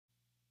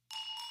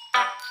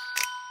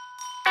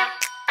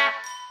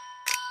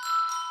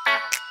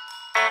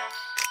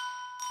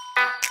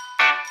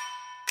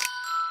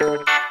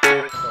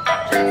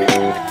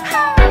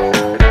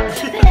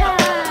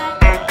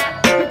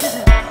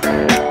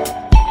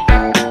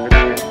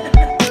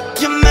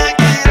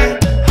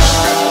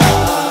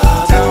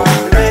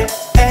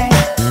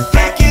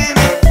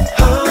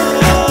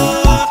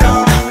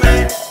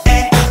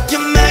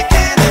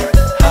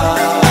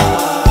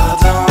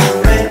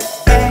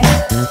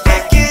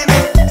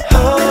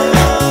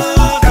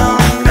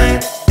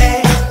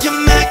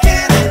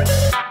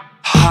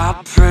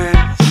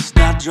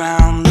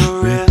Drown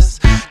the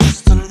rest.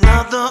 Just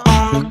another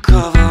on the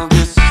cover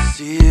gets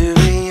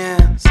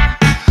serious.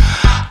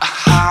 A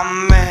hot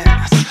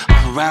mess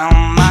around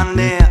my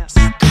nest.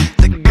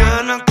 They're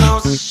gonna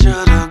close the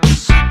shutter, get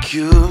so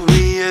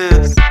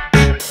curious.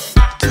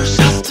 Two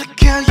shots to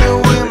kill you,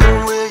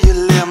 women. Will you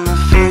let me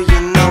feel? You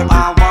know I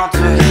want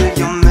to hear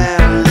your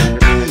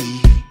melody.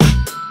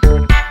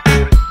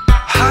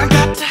 I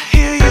got to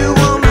hear you,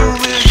 woman.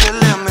 Will you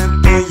let me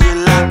be? You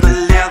like the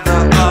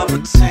leather of a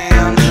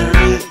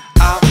tangerine.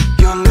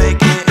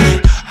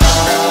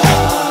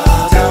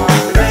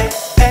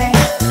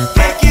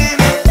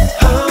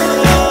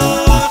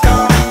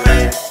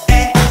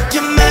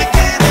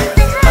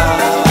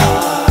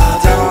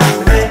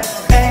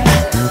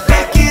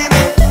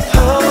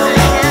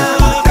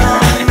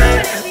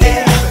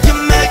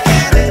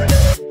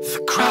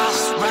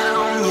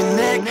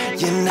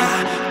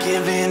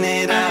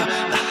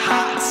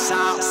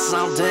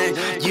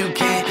 You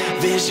can't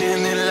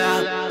vision it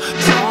out.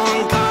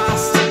 Don't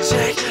cost a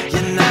check.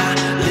 You're not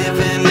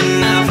living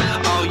enough.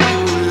 Oh, you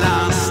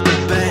lost the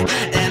bet,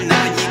 and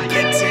now you're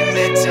getting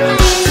it tough.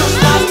 Cause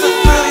lost to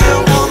feel you,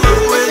 woman.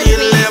 Will you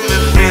let me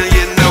feel?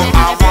 You know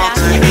I want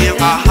to hear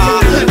my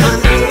heart.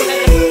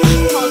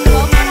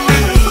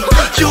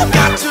 You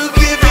got to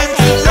give in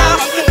to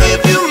love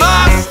if you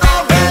must.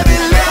 Oh, baby,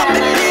 let me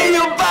hear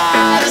your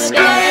body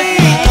scream.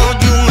 Oh,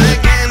 you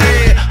making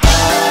it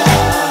hard.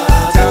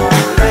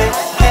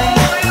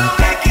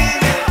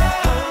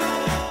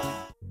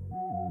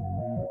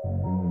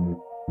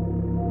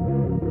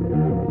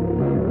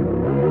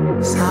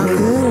 So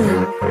good.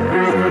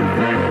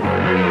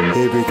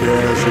 Baby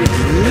girl, so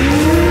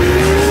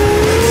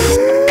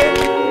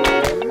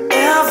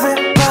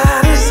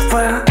everybody's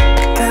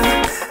working.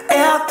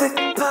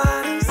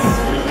 Everybody's.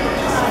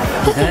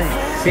 Hey,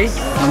 see?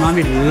 My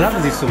mommy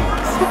loves this song.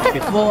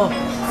 Before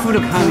food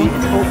coming,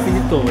 it's all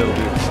finito will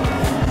be.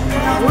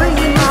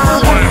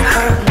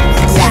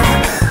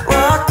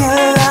 Walking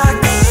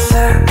like a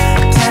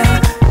surgeon,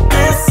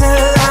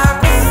 dancing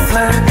like a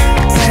flirting.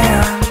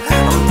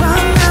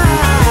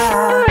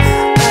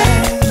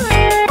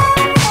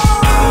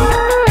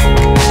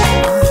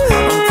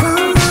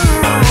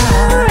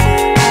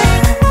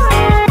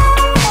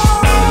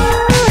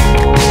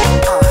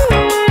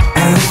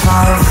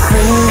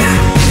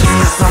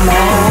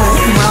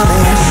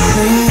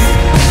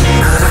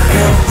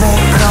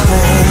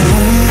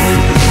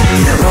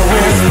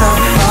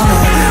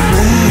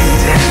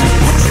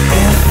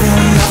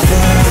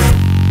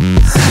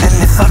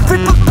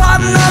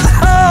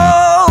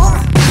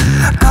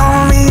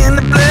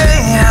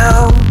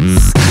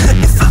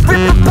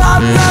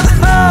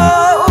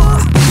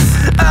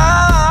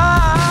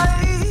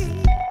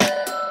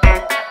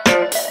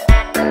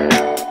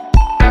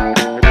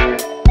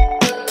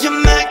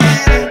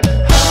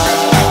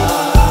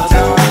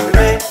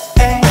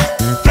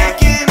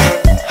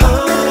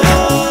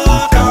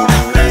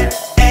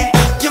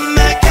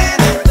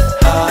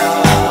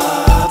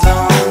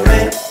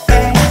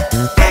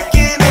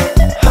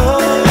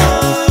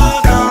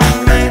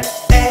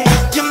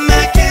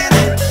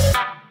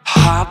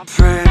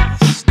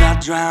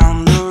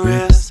 Drown the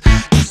rest.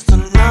 Just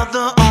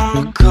another on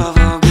the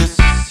cover gets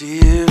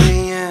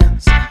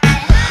serious. A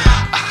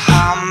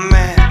hot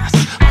mess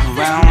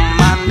around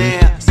my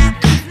nest.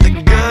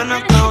 They're gonna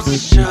close the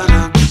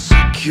shutter, get so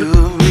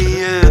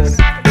curious.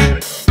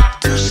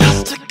 Two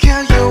shots to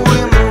kill you,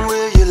 women.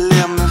 Will you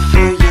let me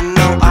feel? You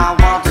know I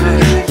want to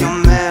hear your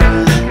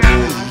melody.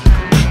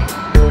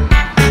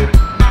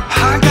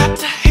 I got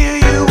to hear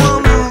you,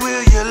 woman.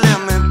 Will you let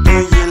me be?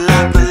 You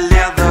like the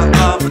leather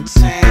of a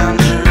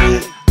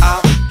tangerine.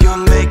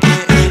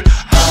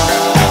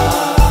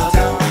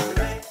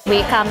 We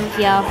come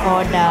here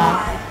for the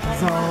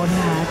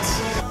donuts.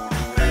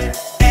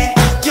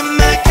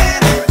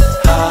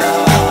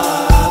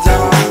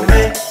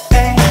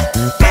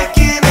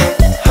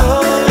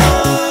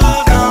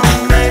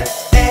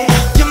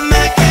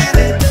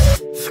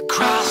 The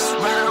cross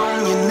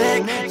round your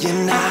neck,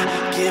 you're not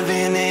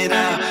giving it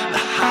up. The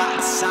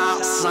hot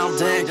sauce all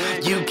day,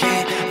 you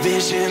can't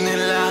vision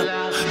it out.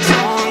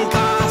 Don't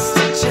cost a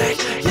check,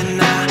 you're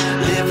not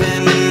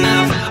living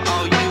enough.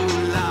 Oh, you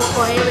lost.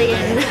 Oily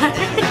and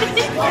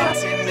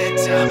Getting it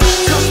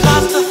tough.